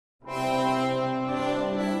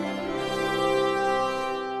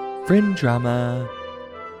Friend Drama.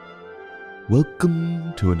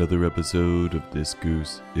 Welcome to another episode of This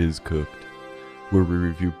Goose is Cooked, where we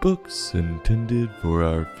review books intended for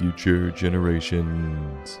our future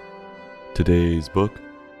generations. Today's book,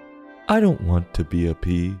 I Don't Want to Be a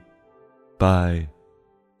Pea, by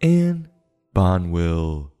Anne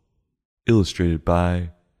Bonwill, illustrated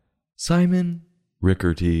by Simon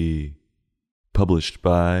Rickerty, published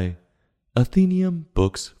by Athenaeum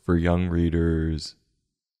Books for Young Readers.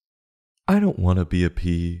 I Don't Want to Be a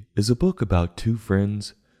Pea is a book about two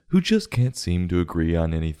friends who just can't seem to agree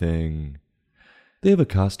on anything. They have a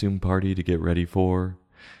costume party to get ready for,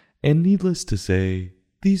 and needless to say,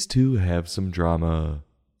 these two have some drama.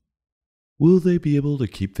 Will they be able to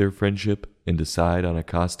keep their friendship and decide on a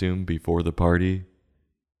costume before the party?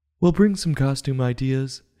 We'll bring some costume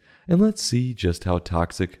ideas, and let's see just how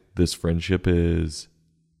toxic this friendship is.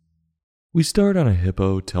 We start on a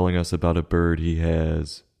hippo telling us about a bird he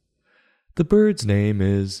has. The bird's name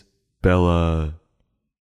is Bella.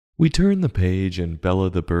 We turn the page and Bella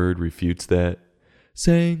the bird refutes that,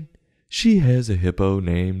 saying she has a hippo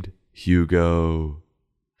named Hugo.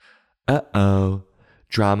 Uh-oh,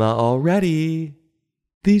 drama already.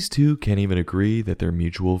 These two can't even agree that they're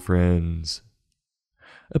mutual friends.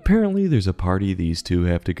 Apparently there's a party these two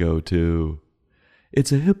have to go to.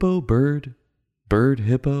 It's a hippo bird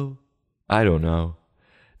hippo? I don't know.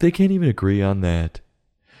 They can't even agree on that.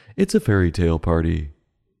 It's a fairy tale party.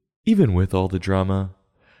 Even with all the drama,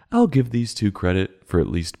 I'll give these two credit for at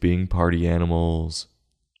least being party animals.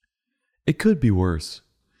 It could be worse.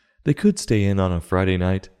 They could stay in on a Friday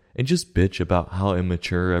night and just bitch about how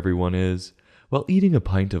immature everyone is while eating a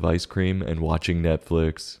pint of ice cream and watching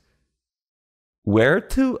Netflix. We're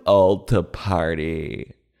too old to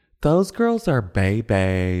party. Those girls are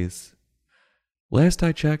babies. Last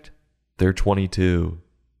I checked, they're 22.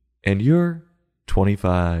 And you're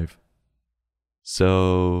 25.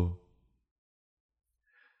 So,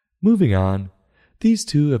 moving on, these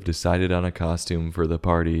two have decided on a costume for the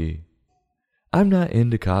party. I'm not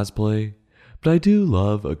into cosplay, but I do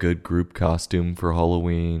love a good group costume for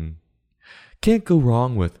Halloween. Can't go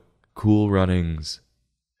wrong with Cool Runnings.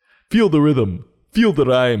 Feel the rhythm, feel the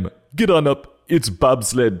rhyme, get on up, it's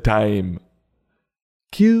bobsled time.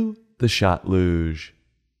 Cue the shot luge.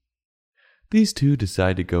 These two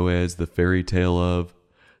decide to go as the fairy tale of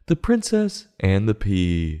The Princess and the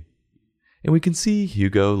Pea. And we can see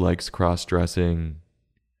Hugo likes cross-dressing.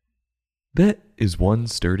 That is one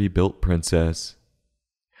sturdy built princess.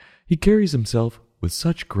 He carries himself with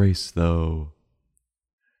such grace, though.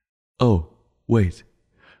 Oh, wait.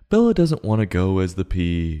 Bella doesn't want to go as the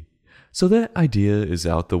pea, so that idea is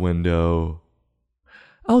out the window.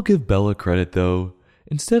 I'll give Bella credit, though.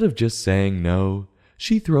 Instead of just saying no,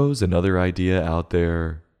 she throws another idea out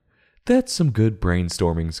there. That's some good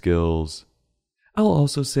brainstorming skills. I'll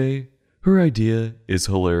also say her idea is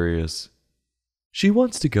hilarious. She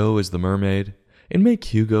wants to go as the mermaid and make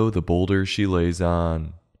Hugo the boulder she lays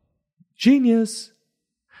on. Genius!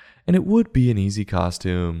 And it would be an easy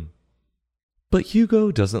costume. But Hugo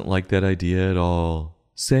doesn't like that idea at all,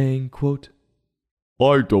 saying, quote,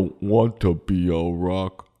 I don't want to be a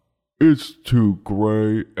rock. It's too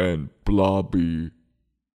gray and blobby.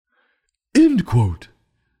 End quote.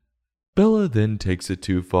 Bella then takes it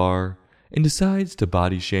too far and decides to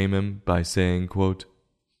body shame him by saying, quote,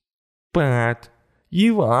 But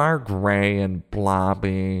you are gray and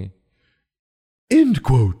blobby. End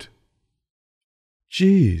quote.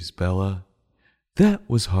 Jeez, Bella, that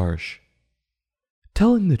was harsh.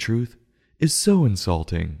 Telling the truth is so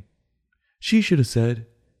insulting. She should have said,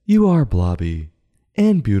 You are blobby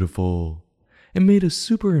and beautiful, and made a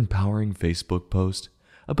super empowering Facebook post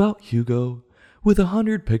about Hugo with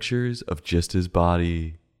 100 pictures of just his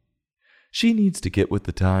body. She needs to get with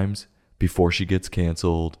the times before she gets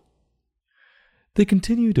canceled. They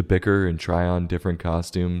continue to bicker and try on different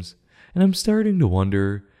costumes, and I'm starting to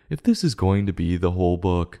wonder if this is going to be the whole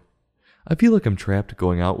book. I feel like I'm trapped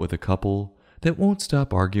going out with a couple that won't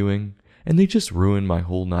stop arguing, and they just ruin my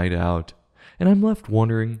whole night out, and I'm left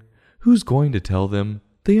wondering who's going to tell them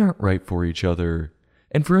they aren't right for each other,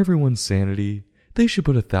 and for everyone's sanity, they should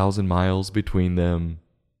put 1,000 miles between them.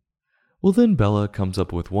 Well, then Bella comes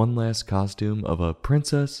up with one last costume of a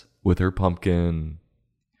princess with her pumpkin.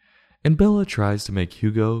 And Bella tries to make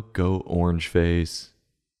Hugo go orange face.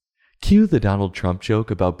 Cue the Donald Trump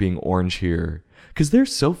joke about being orange here, because they're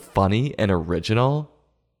so funny and original.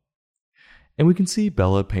 And we can see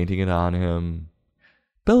Bella painting it on him.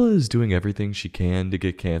 Bella is doing everything she can to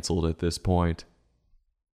get canceled at this point.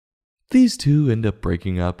 These two end up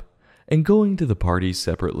breaking up and going to the party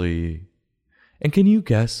separately. And can you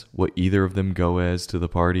guess what either of them go as to the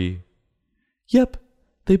party? Yep,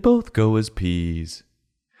 they both go as peas.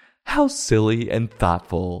 How silly and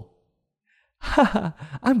thoughtful. Haha,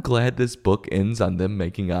 I'm glad this book ends on them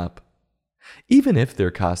making up, even if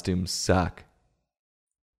their costumes suck.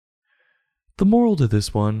 The moral to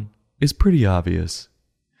this one is pretty obvious.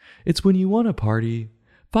 It's when you want a party,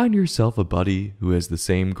 find yourself a buddy who has the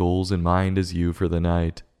same goals in mind as you for the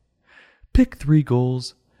night. Pick 3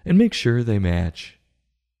 goals and make sure they match.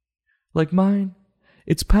 Like mine,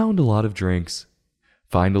 it's pound a lot of drinks,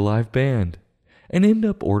 find a live band, and end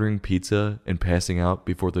up ordering pizza and passing out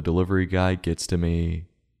before the delivery guy gets to me.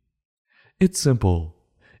 It's simple.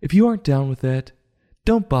 If you aren't down with that,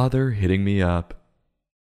 don't bother hitting me up.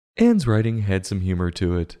 Anne's writing had some humor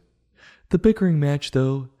to it. The bickering match,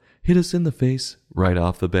 though, hit us in the face right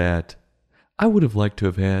off the bat. I would have liked to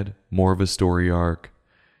have had more of a story arc.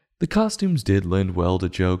 The costumes did lend well to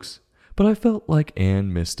jokes, but I felt like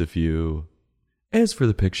Anne missed a few. As for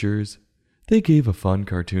the pictures, they gave a fun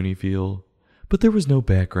cartoony feel, but there was no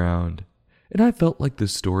background, and I felt like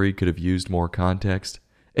this story could have used more context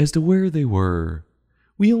as to where they were.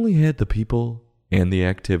 We only had the people and the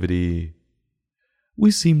activity.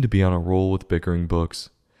 We seemed to be on a roll with bickering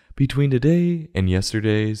books, between today and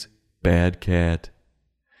yesterday's Bad Cat.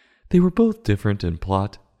 They were both different in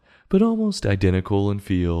plot, but almost identical in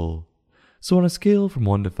feel. So on a scale from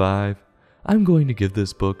 1 to 5, I'm going to give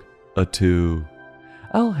this book a 2.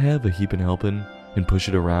 I'll have a heapin' helpin' and push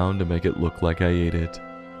it around to make it look like I ate it.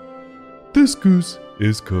 This goose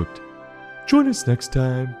is cooked. Join us next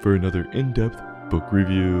time for another in-depth book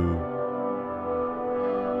review.